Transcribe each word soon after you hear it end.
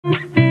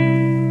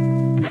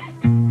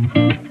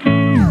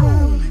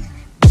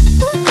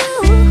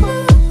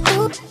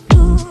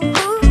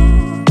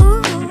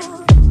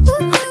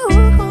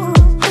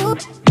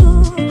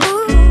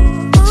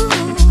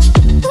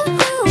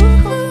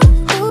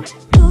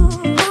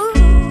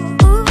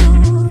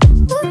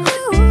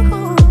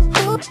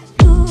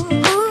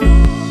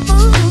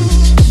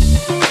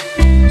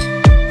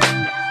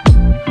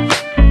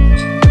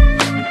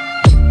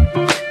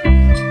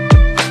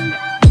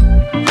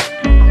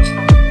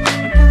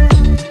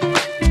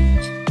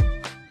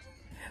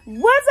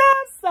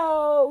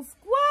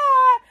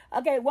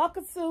Okay,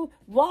 welcome to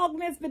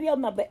Vlogmas video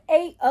number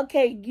 8.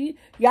 Okay,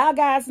 y'all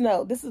guys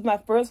know this is my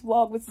first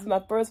vlog. This is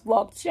my first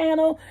vlog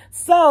channel.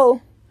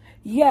 So,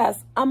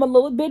 yes, I'm a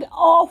little bit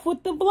off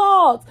with the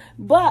vlogs,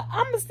 but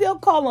I'm going to still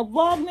call them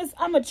Vlogmas.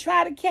 I'm going to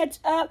try to catch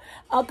up.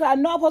 Because I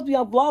know I'm supposed to be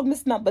on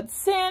Vlogmas number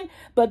 10,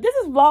 but this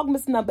is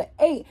Vlogmas number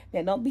 8.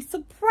 Now, don't be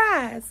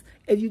surprised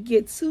if you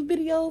get 2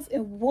 videos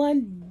in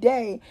one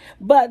day.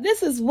 But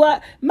this is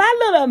what my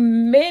little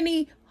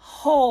mini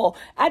haul.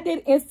 I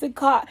did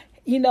Instacart.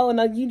 You know,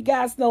 and you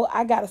guys know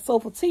I got a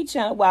Soulfult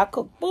channel where I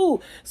cook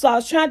food. So I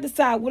was trying to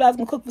decide what I was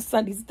going to cook for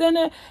Sunday's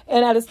dinner.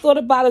 And I just thought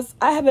about it.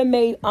 I haven't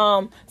made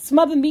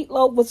smothered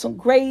meatloaf with some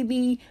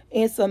gravy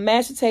and some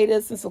mashed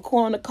potatoes and some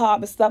corn on the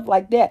cob and stuff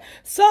like that.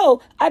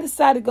 So I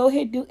decided to go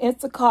ahead and do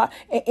Instacart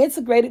and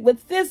integrate it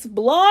with this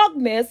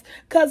Vlogmas.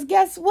 Because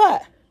guess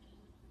what?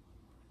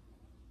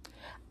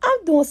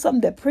 I'm doing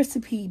something that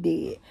Prissy P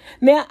did.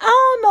 Now,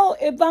 I don't know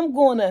if I'm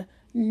going to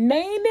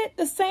name it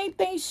the same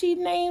thing she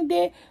named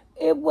it.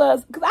 It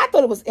was, because I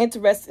thought it was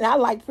interesting. I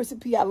like Prissy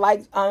P. I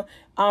like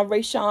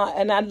Rayshawn,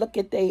 and I look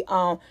at their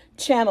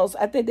channels.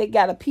 I think they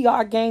got a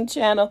PR game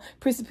channel,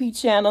 Prissy P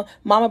channel.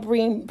 Mama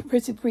Bree and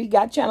Prissy P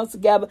got channels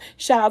together.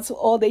 Shout out to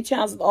all their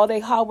channels and all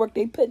their hard work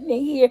they putting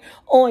in here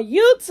on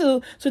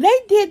YouTube. So they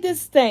did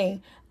this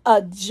thing,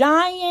 a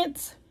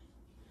giant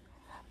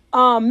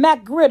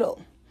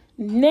McGriddle.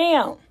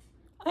 Now,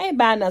 I ain't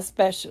buying nothing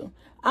special.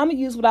 I'm going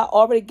to use what I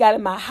already got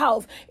in my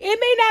house. It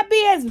may not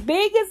be as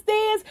big as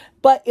theirs,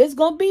 but it's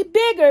going to be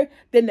bigger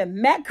than the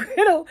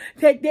McGriddle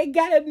that they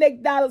got at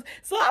McDonald's.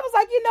 So I was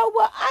like, you know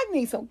what? I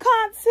need some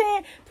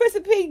content.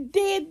 Prissy P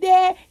did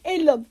that.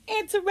 It looked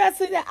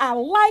interesting. And I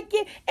like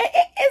it.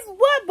 It's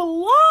what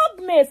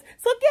Vlogmas.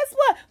 So guess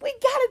what? We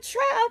got to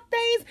try out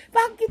things. If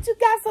I can get you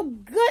guys some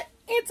good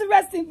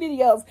interesting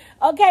videos.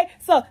 Okay,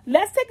 so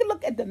let's take a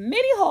look at the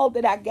mini haul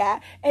that I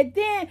got. And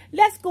then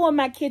let's go in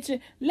my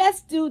kitchen.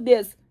 Let's do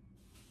this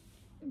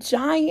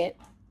giant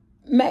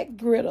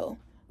McGriddle.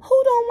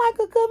 Who don't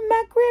like a good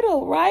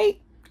McGriddle,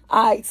 right?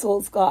 All right,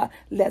 Soul Scar,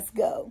 let's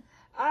go.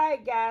 All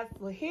right, guys,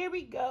 well, here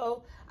we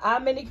go.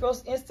 I'm in the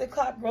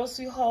Instacart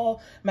grocery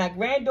haul. My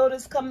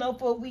granddaughter's coming over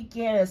for a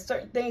weekend and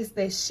certain things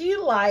that she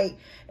like,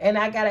 and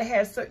I got to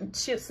have certain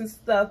chips and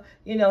stuff,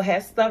 you know,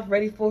 have stuff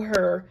ready for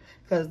her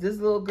because this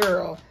little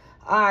girl.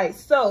 All right,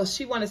 so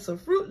she wanted some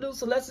Fruit Loops,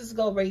 so let's just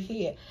go right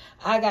here.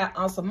 I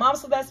got some Mama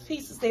Celeste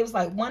pieces. They was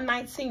like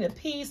 $1.19 a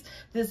piece.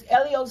 This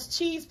Elio's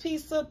cheese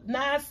pizza,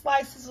 9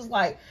 slices was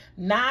like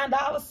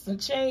 $9 some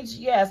change,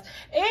 yes.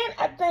 And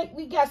I think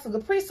we got some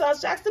Capri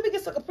Suns. Jax, did we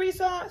get some Capri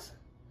Suns?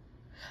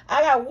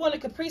 I got one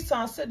of Capri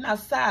Suns sitting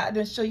outside. I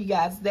didn't show you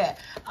guys that.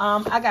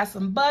 I got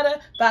some butter,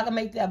 but I can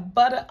make that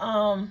butter,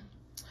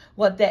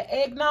 that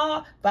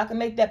eggnog, but I can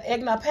make that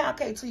eggnog pound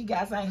cake so you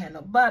guys ain't had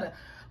no butter.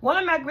 One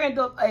of my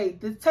granddaughters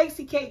ate the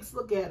Tasty Cakes.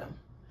 Look at them.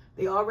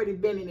 They already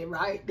been in it,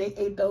 right? They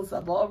ate those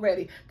up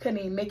already. Couldn't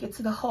even make it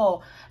to the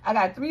haul. I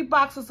got 3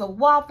 boxes of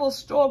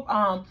waffles.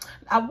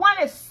 I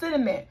wanted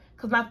cinnamon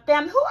because my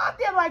family, who out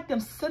there like them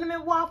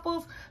cinnamon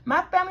waffles?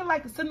 My family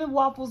like the cinnamon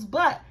waffles,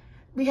 but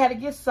we had to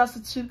get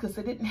substitute because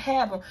they didn't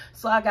have them.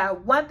 So I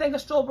got 1 thing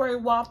of strawberry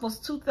waffles,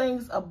 2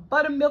 things of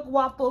buttermilk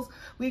waffles.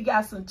 We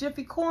got some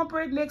Jiffy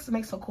cornbread mix to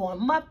make some corn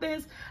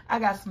muffins. I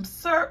got some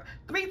syrup,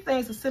 3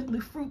 things of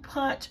Simply Fruit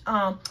Punch.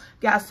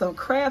 Got some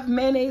Kraft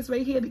mayonnaise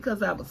right here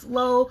because I was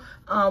low.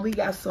 We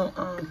got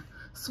some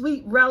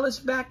sweet relish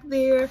back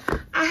there.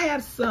 I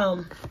have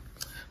some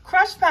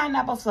crushed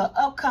pineapples for an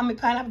upcoming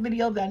pineapple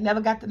video that I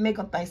never got to make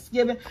on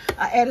Thanksgiving.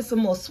 I added some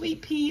more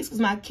sweet peas because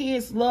my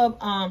kids love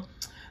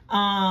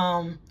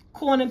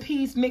corn and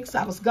peas mix.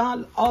 I was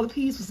gone. All the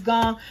peas was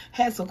gone.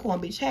 Had some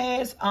corned beef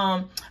hash.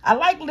 I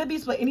like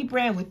Libby's, but any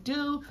brand would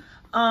do.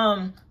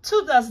 2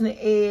 dozen of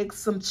eggs,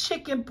 some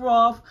chicken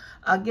broth.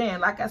 Again,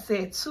 like I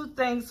said, 2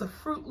 things of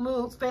Fruit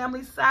Loops,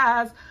 family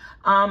size.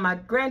 My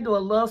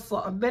granddaughter loves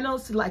salt and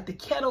vinegar. She like the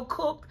kettle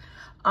cooked.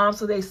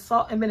 So they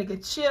salt and vinegar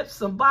chips,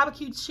 some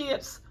barbecue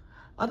chips.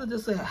 Other than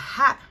say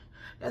hot,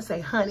 let's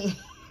say honey.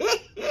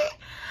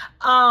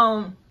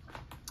 I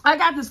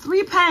got this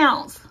 3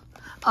 pounds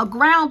of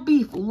ground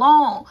beef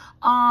long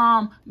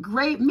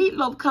great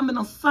meatloaf coming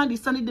on Sunday.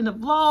 Sunday did a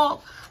vlog.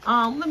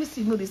 Let me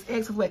see, move these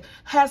eggs away.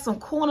 Had some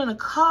corn on the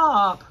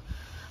cob.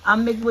 I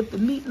mixed with the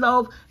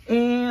meatloaf,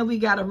 and we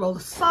got a roll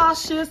of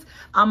sausages.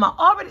 I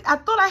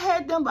thought I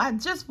had them, but I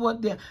just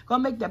bought them.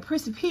 Gonna make that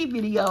Prissy P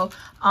video.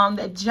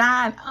 That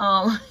giant.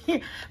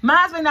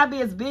 Mine may not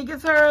be as big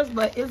as hers,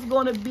 but it's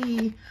gonna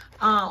be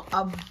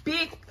a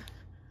big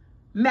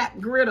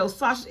McGriddle,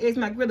 sausage eggs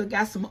McGriddle.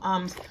 Got some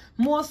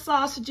more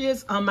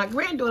sausages. My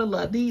granddaughter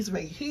loved these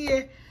right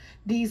here.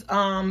 These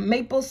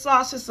maple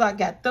sausages, so I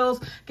got those.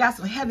 Got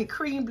some heavy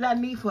cream that I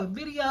need for a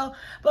video.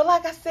 But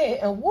like I said,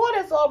 and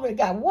water's already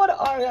got water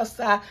already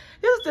outside.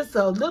 This is just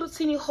a little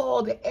teeny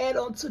haul to add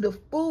on to the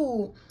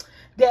food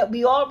that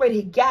we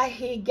already got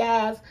here,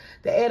 guys.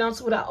 To add on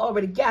to what I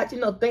already got, you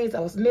know, things I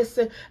was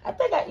missing. I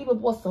think I even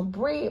bought some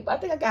bread. I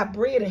think I got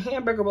bread and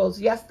hamburger rolls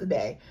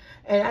yesterday.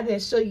 and I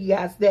didn't show you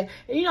guys that.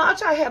 And you know, I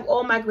try to have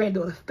all my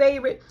granddaughter's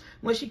favorite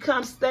when she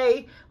comes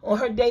stay on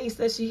her days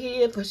that she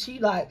here, because she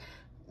like,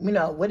 you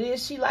know, what it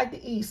is she like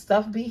to eat,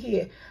 stuff be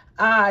here.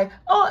 And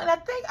I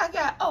think I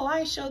got, I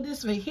ain't showed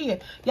this right here.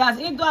 Guys,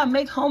 if I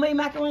make homemade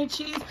macaroni and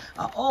cheese,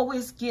 I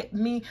always get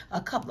me a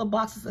couple of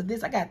boxes of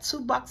this. I got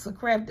 2 boxes of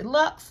Kraft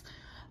Deluxe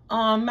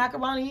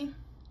macaroni.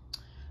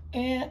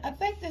 And I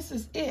think this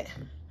is it.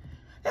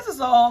 This is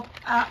all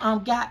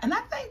I got. And I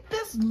think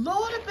this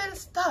loaded bit of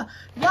stuff.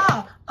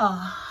 Y'all,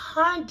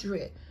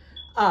 100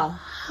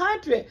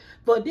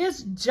 for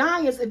this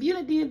Giants. If you're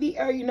in the DMV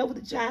area, you know what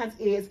the Giants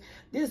is.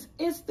 This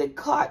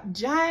Instacart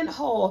Giant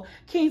Haul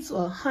came to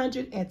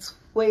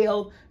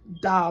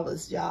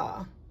 $112,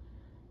 y'all.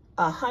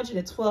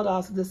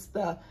 $112 for this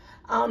stuff.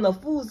 I don't know,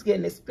 food's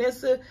getting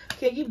expensive.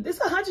 This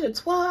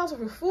 $112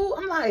 for food?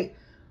 I'm like,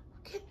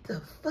 get the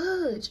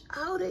fudge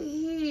out of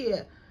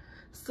here.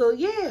 So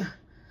yeah.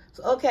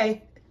 So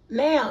okay,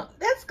 now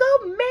let's go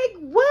make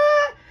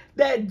what?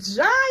 That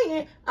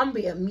giant. I'm gonna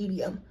be a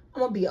medium.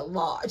 I'm gonna be a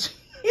large.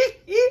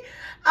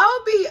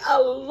 I'll be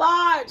a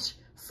large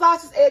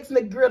sausage, eggs,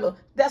 McGriddle.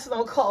 That's what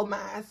I'm gonna call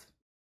mine.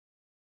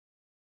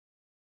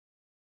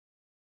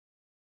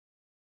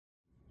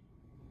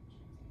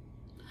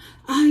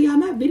 Y'all,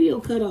 my video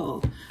cut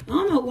off. I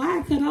don't know why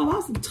it cut off. I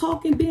was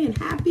talking, being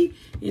happy,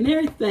 and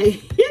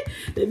everything.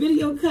 The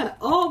video cut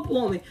off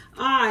on me.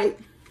 All right.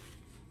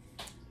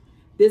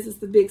 This is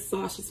the big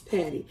sausage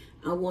patty.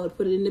 I want to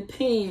put it in the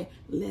pan.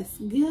 Let's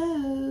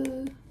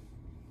go.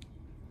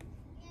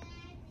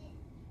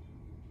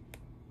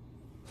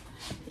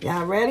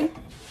 Y'all ready?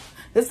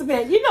 This is the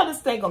pan. You know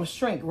this thing gonna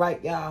shrink,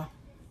 right, y'all?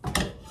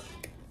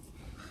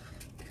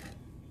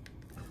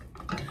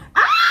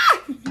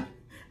 Ah!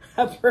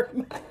 I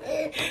burnt my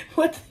hand.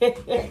 What the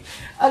heck?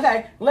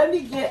 Okay, let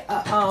me get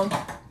a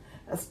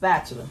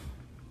spatula.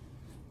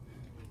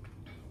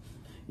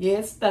 Yeah,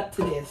 it's stuck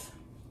to this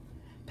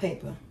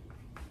paper.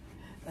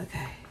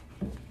 Okay.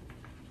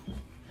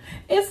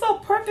 It's so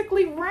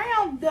perfectly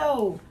round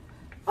though.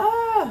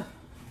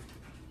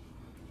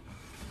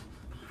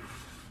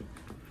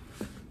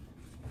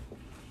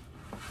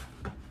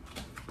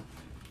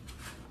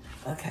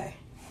 Okay.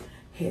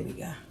 Here we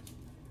go.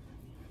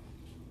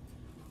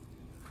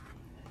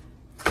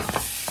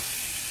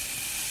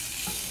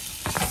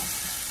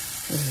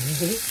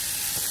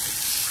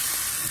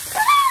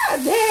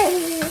 There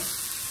it is.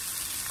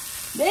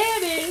 There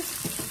it is.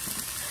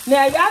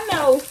 Now y'all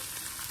know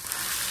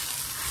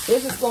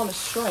this is going to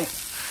shrink.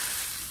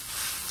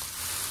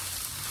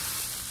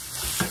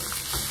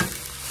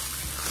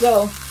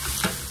 So,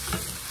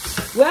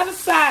 whatever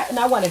side, and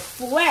I want it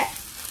flat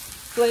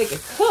so it can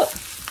cook.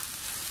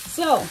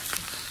 So,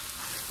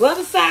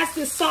 whatever size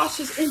this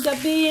sausage ends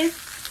up being,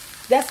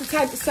 that's the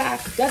type of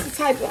size, that's the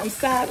type of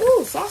side.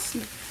 Ooh,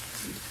 sausage,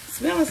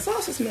 smelling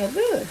sausage smell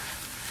good.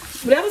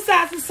 Whatever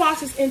size the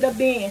sausage end up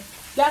being,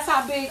 that's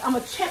how big I'm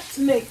going to attempt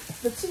to make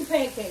the 2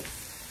 pancakes.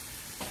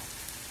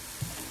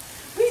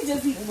 We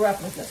just eating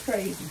breakfast. That's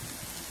crazy.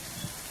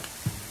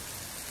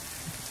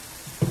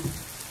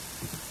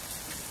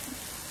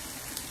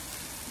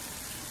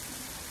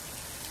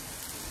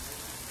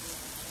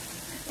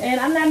 And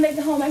I'm not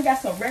making home. I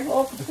got some regular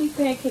old complete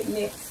pancake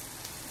mix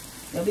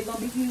that we're going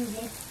to be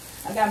using.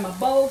 I got my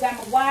bowl, got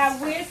my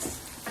wide whisk.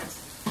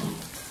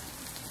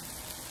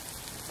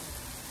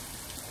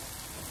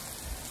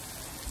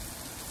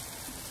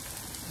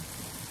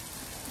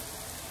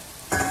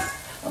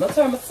 I'm going to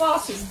turn my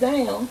sausage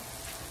down.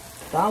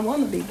 So I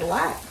want to be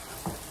black.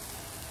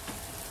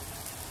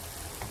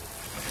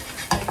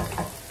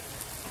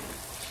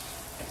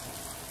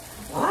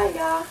 All right,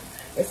 y'all.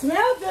 It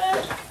smells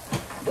good.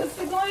 What's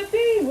it going to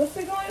be? What's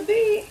it going to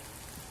be?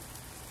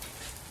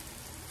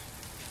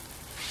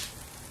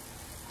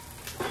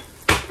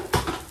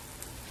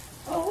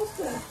 Oh, what's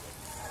that?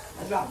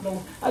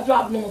 I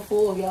dropped number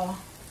 4, y'all.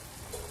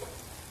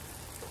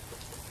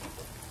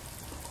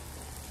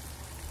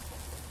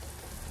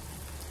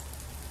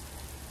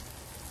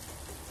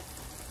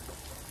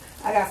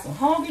 I got some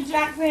Hungry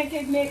Jack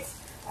pancake mix.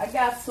 I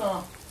got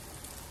some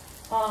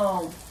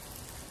Aunt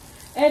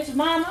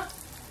Jemima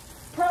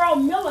Pearl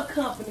Miller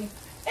Company.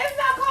 It's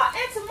not called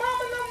Aunt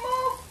Jemima no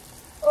more.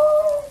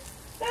 Oh,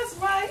 that's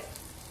right.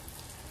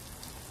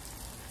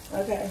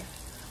 Okay,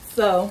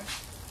 so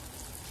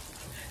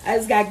I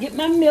just gotta get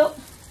my milk,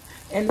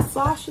 and the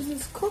sausage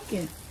is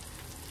cooking.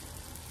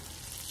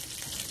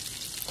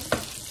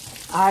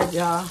 All right,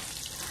 y'all.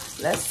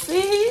 Let's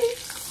see.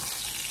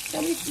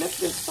 Can we flip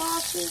this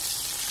sausage?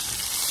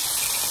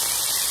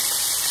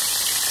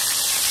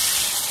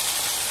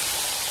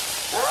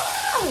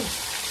 Oh,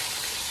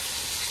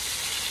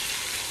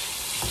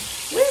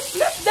 we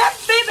flipped that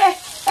baby.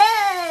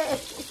 Hey.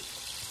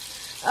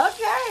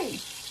 Okay.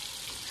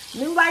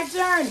 New life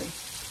journey.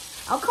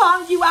 I'm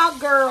calling you out,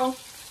 girl.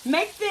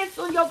 Make this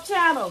on your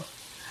channel.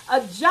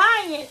 A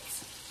giant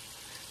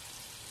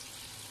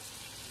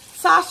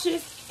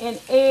sausage and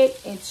egg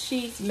and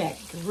cheese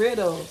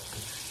McGriddle.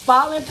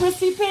 Following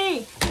Prissy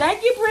P.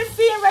 Thank you,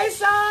 Prissy and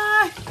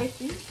Rayshawn.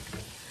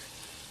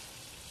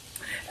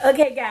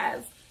 Okay,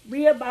 guys.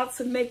 we're about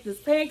to make this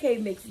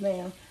pancake mix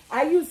now.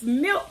 I use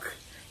milk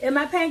in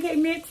my pancake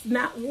mix,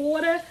 not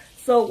water.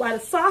 So while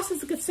the sausage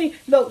is continuing,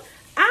 look,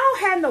 I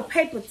don't have no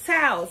paper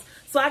towels.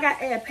 So I got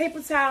to add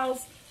paper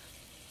towels.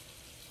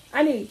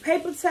 I need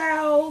paper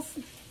towels,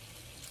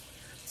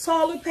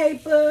 toilet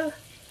paper,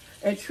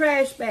 and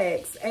trash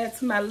bags. Add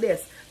to my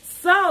list.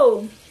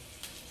 So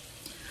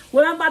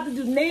what I'm about to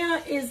do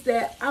now is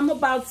that I'm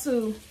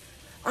gonna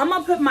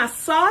put my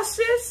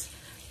sausage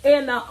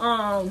in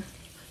a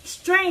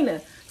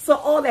strainer so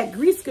all that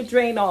grease could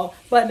drain off.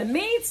 But in the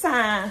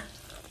meantime,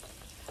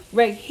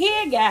 right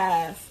here,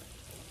 guys,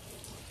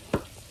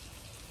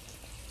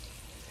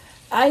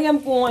 I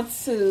am going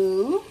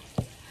to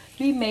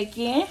be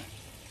making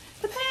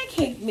the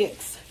pancake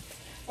mix.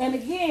 And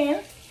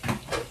again,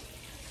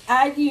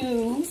 I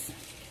use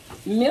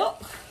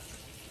milk.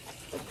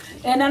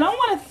 And I don't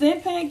want a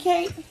thin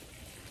pancake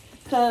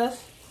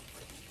because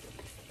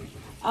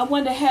I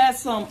want to have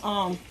some,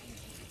 and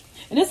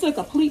this is a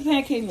complete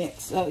pancake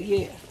mix, so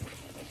yeah.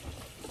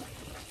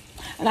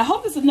 And I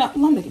hope it's enough.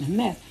 I'm making a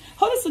mess.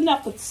 Hope it's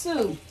enough for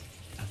 2.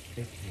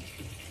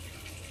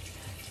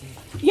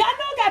 Yeah, I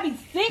know it gotta be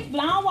thick, but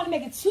I don't want to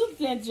make it too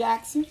thin,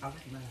 Jackson. I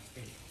like mine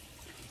thick.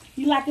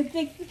 You like it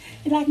thick?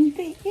 You like it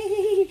thick?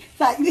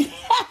 Like,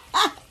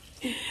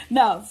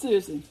 no,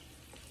 seriously.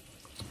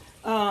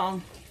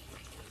 Not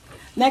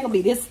gonna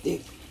be this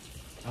thick.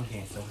 I'm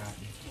getting so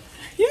happy.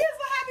 You get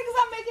so happy because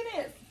I'm making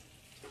it.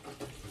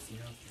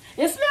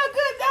 It smells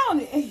good,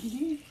 don't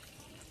it?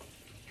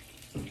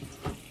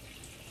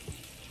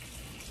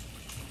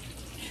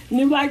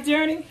 New life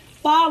journey.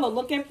 Follow.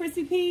 Look at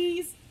Prissy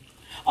Peas.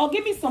 Oh,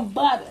 give me some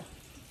butter.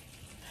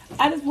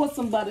 I just bought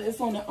some butter. It's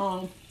on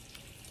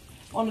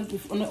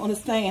the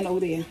stand over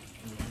there.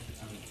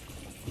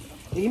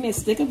 Give me a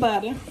stick of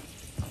butter.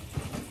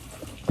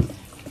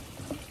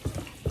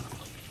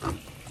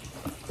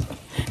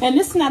 And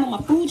this is not on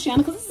my food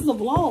channel because this is a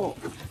vlog.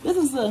 This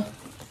is a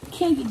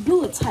can you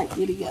do it type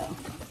video.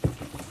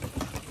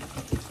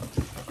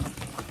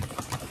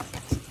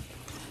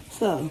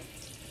 So,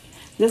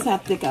 this is how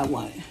thick I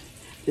want it.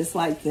 Just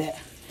like that.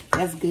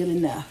 That's good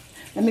enough.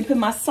 Let me put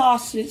my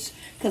sausage,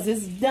 because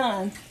it's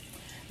done.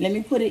 Let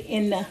me put it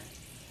in the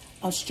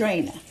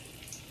strainer.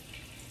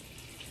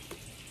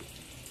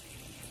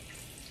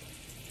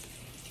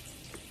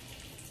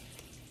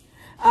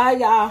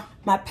 Y'all,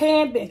 my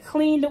pan been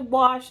cleaned and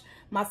washed.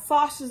 My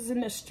sausage is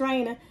in the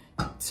strainer.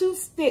 2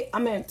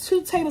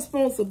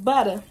 tablespoons of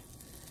butter.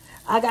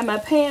 I got my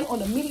pan on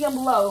the medium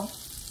low.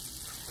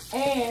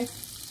 And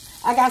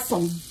I got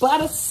some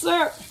butter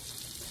syrup.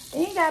 It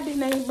ain't gotta be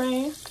name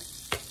brand.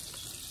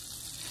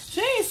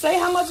 She didn't say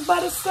how much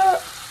butter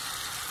syrup.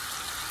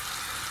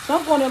 So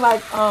I'm going to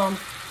like a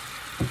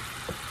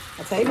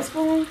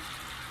tablespoon.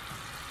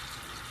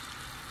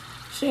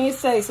 She didn't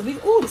say. So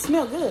ooh, it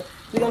smells good.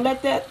 We're gonna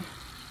let that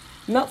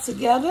melt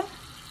together.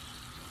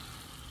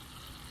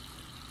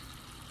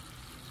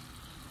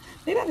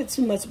 Maybe I did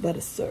too much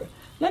butter syrup.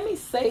 Let me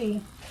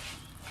save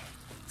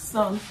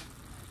some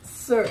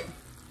syrup.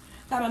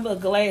 Got my little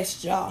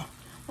glass jar.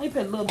 Let me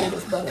put a little bit of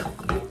this butter.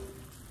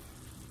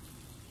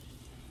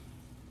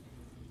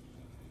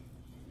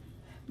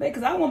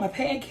 Because I want my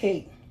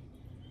pancake.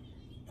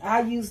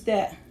 I use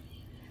that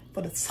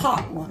for the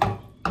top one.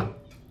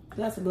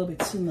 That's a little bit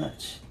too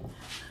much.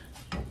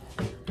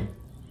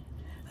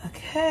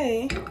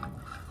 Okay.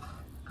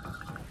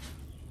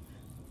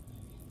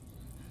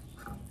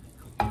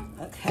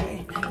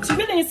 Okay. She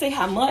really didn't say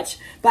how much,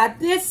 but I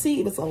did see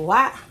it was a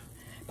lot.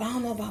 But I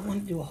don't know if I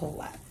want to do a whole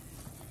lot.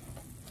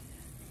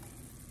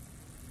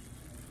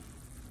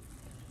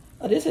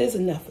 Oh, this is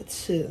enough for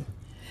 2.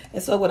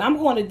 And so what I'm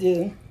going to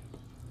do,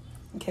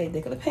 okay,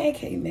 look at the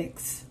pancake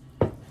mix.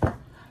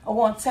 I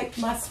want to take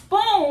my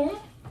spoon.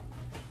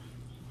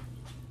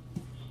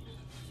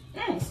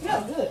 It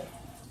smells good.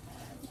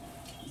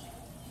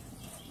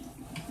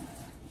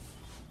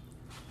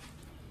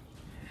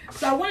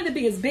 So I want it to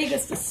be as big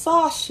as the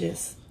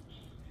sausages.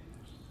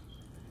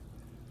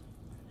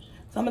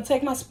 So I'm going to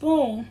take my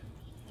spoon,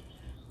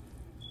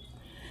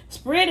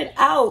 spread it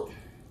out,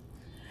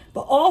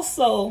 but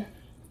also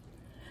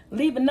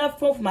leave enough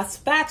room for my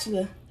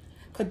spatula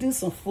to do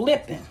some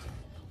flipping.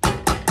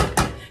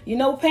 You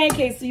know,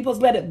 pancakes, you're supposed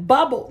to let it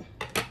bubble.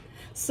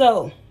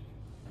 So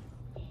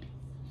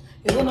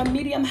it's on a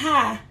medium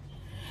high,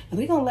 and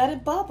we're going to let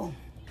it bubble.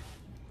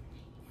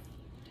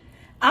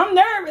 I'm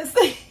nervous.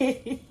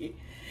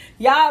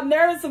 Y'all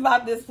nervous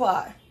about this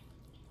part.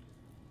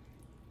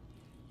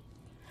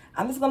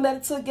 I'm just going to let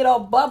it till it get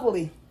all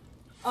bubbly.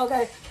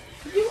 Okay.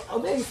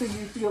 Let me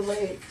see your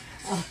leg.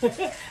 All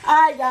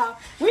right, y'all.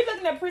 We're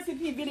looking at Prissy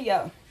P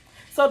video.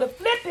 So to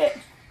flip it,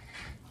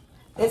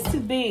 it's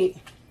too big.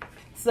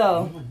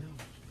 So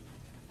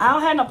I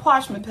don't have no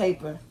parchment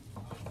paper.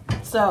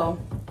 So,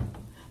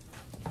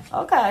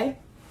 okay.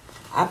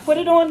 I put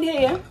it on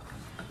there,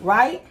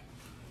 right?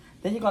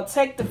 Then you're going to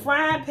take the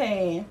frying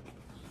pan.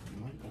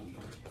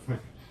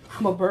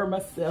 I'm going to burn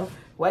myself.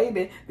 Wait a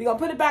minute. We're going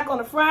to put it back on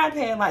the frying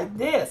pan like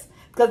this.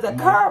 Because the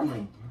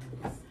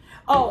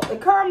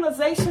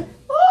caramelization.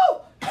 Ooh!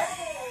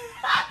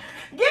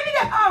 Give me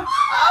that.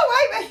 Oh,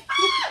 wait a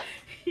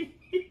minute.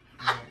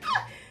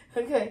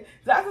 Okay.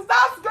 Jackson,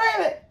 stop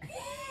screaming.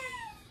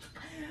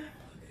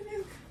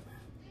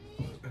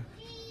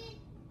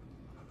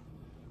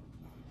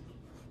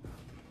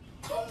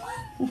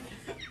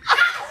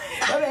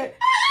 Okay.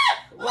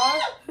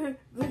 1, 2,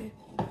 3.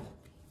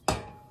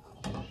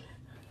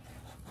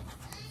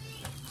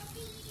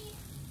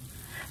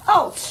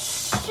 Oh,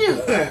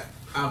 shoot.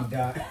 I'm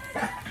done.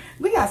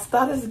 We got to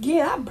start this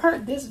again. I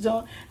burnt this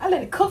joint. I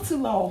let it cook too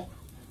long.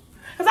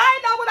 Because I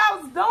didn't know what I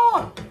was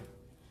doing.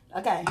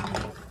 Okay.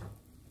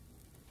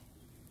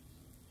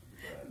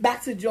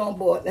 Back to the drawing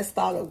board. Let's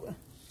start over.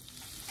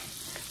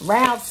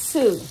 Round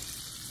 2.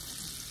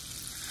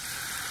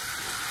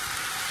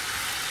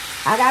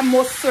 I got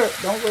more syrup.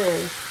 Don't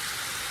worry.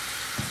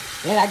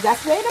 And I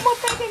got no more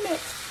pancake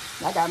mix.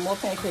 I got more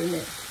pancake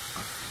mix.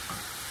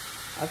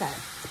 Okay.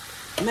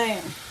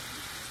 Man.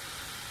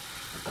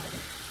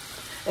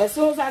 As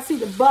soon as I see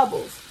the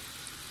bubbles,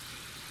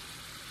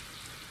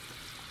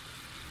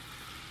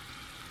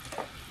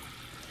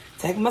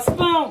 take my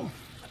spoon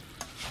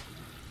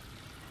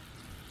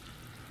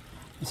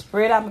and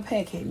spread out my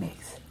pancake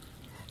mix.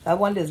 I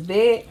want this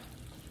big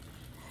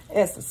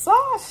as the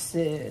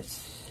sausage.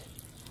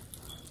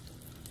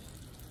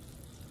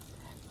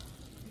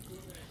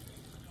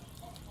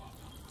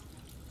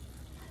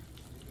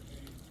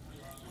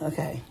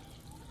 Okay.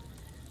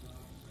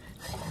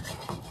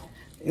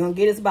 You're going to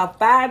get this about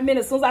 5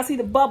 minutes. As soon as I see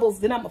the bubbles,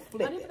 then I'm going to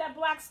flip it. That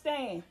black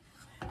stain.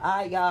 All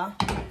right, y'all.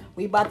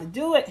 We about to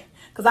do it.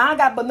 Because I ain't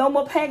got but no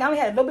more pancake. I only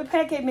had a little bit of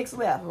pancake mix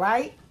left,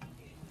 right?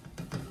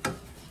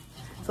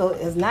 So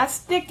it's not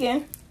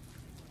sticking.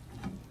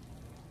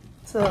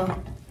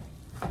 So.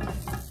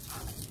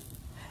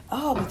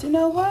 Oh, but you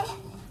know what?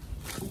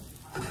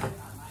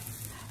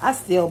 I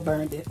still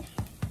burned it.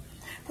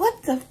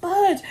 What the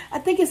fudge? I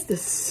think it's the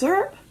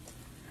syrup.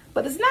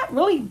 But it's not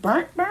really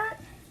burnt.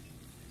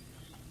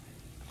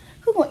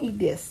 Who gonna eat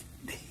this?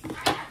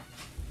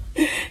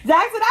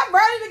 Jackson, I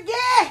burned it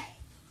again.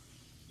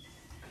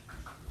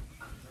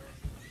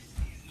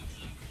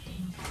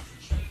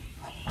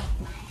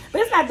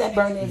 But it's not that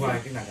burnt, is it?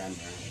 Right, it's not that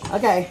burnt.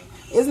 Okay,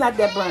 it's not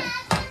that burnt.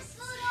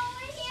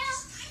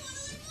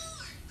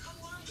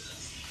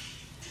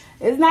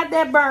 It's not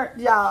that burnt,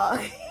 y'all.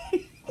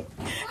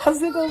 I'm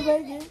still gonna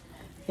make it.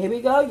 Here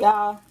we go,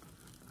 y'all.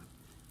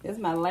 This is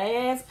my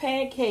last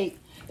pancake.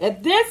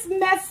 If this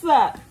mess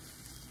up,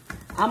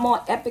 I'm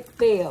on epic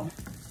fail.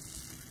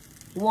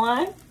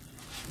 1,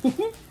 2,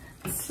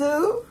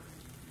 3.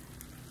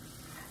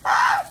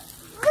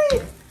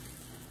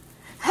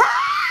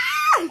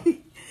 Hi!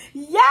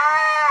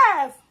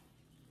 Yes!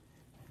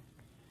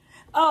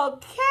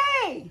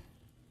 Okay.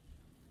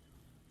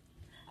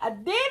 I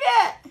did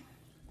it.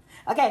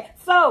 Okay,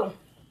 so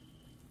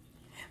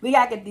we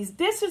gotta get these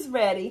dishes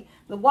ready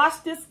to wash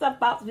this stuff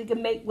out so we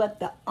can make what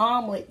the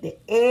omelet, the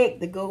egg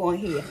to go on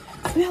here.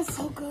 It smells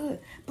so good,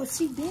 but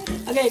she did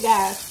it. Okay,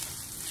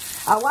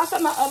 guys, I washed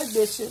out my other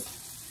dishes,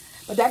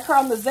 but that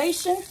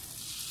caramelization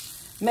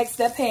makes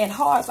that pan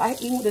hard. So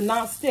even with the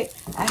non-stick,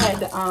 I had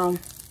to,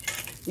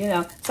 you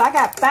know. So I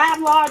got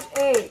 5 large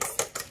eggs,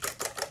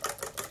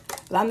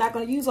 but I'm not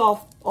gonna use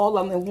all of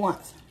them at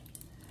once.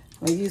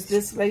 I'm gonna use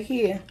this right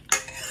here.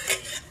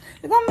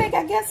 It's gonna make,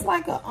 I guess,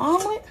 like an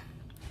omelet.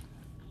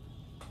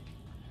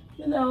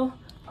 You know,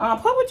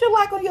 put what you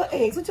like on your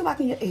eggs. What you like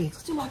on your eggs?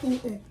 What you like on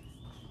your eggs?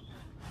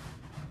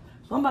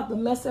 So I'm about to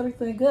mess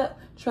everything up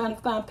trying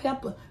to find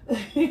pepper.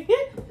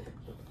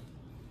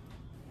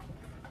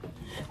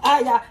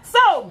 All right, y'all.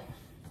 So,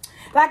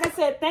 like I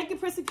said, thank you,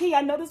 Prissy P.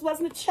 I know this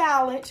wasn't a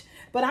challenge,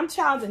 but I'm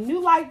challenging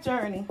New Life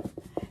Journey,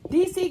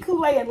 DC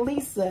Kool-Aid and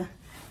Lisa,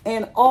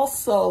 and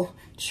also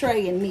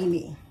Trey and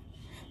Mimi.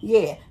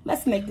 Yeah,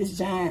 let's make this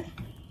giant.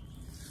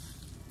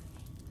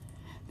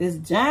 This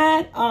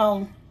giant,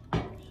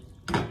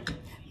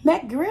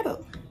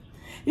 McGriddle.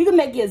 You can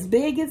make it as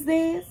big as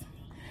theirs,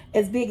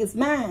 as big as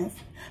mine,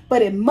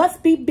 but it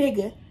must be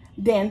bigger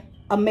than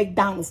a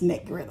McDonald's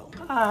McGriddle.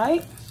 All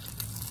right.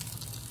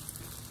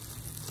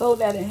 Fold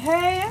that in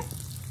half.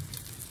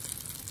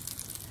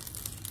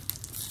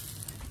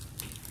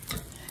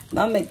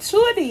 Now make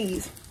 2 of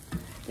these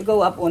to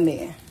go up on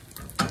there.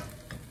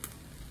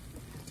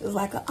 Just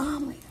like an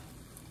omelet.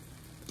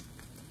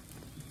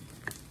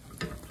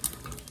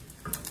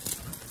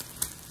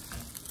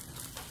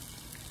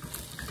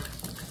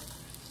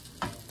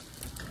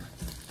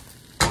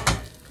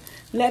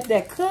 Let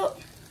that cook.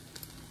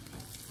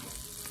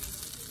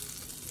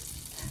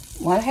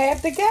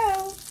 1/2 to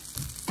go.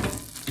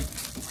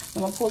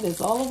 I'm gonna pull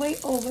this all the way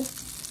over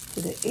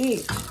to the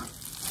edge.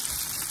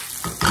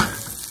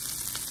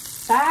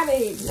 5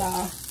 eggs,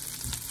 y'all.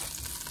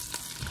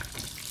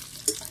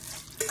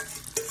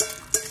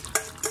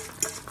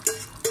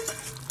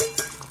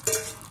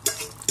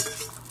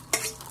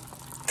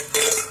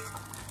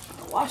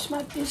 Wash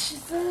my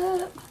dishes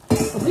up.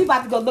 So we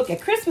about to go look at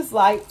Christmas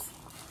lights.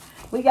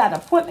 We got an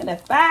appointment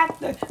at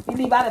 5:30. We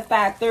leave out at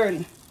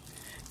 5:30.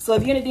 So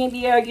if you're in the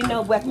DMV area, you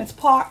know Weckman's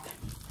Park,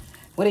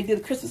 where they do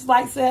the Christmas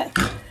lights at.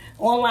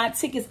 Online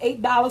tickets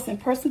 $8, in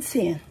person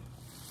 $10.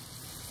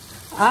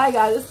 All right,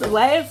 guys, this is the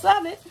last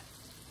of it.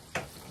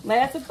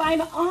 Last and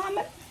final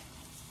almond.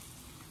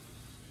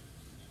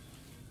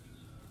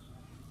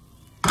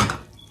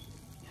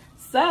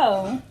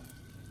 So,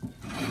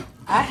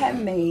 I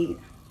have made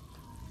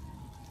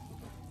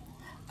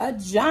a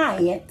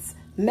giant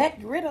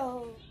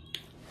McGriddle.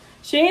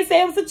 She didn't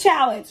say it was a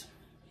challenge,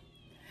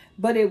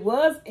 but it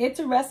was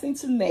interesting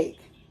to make.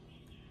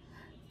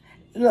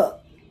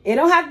 Look, it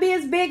don't have to be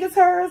as big as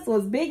hers or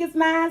as big as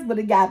mine, but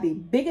it gotta be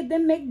bigger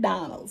than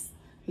McDonald's.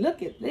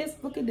 Look at this,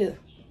 look at this.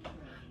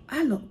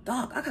 I look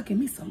dark. I gotta get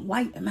me some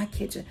white in my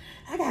kitchen.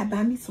 I gotta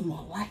buy me some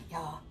more light,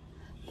 y'all.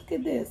 Look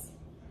at this.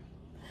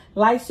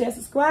 Like, share,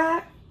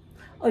 subscribe.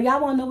 Oh,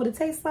 y'all wanna know what it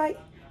tastes like?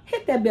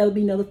 Hit that bell to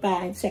be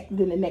notified and check it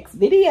in the next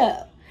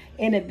video.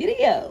 In the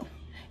video,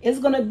 it's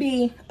gonna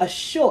be a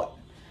short.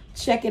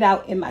 Check it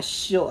out in my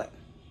short.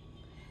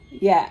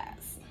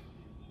 Yes.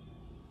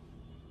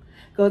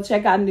 Go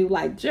check out New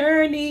Life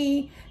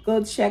Journey.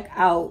 Go check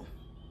out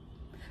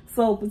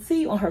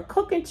Soulfult on her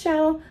cooking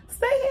channel.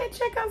 Stay here and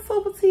check out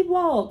Soulfult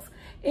Vlogs.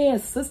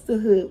 And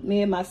sisterhood,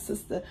 me and my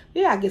sister.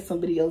 We gotta get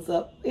some videos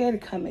up. They're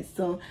coming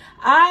soon.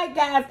 Alright,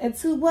 guys,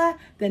 until what?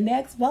 The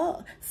next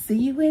vlog. See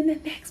you in the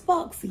next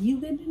vlog. See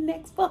you in the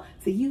next vlog.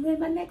 See you in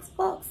my next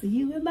vlog. See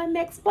you in my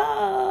next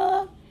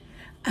vlog.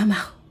 I'm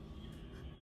out.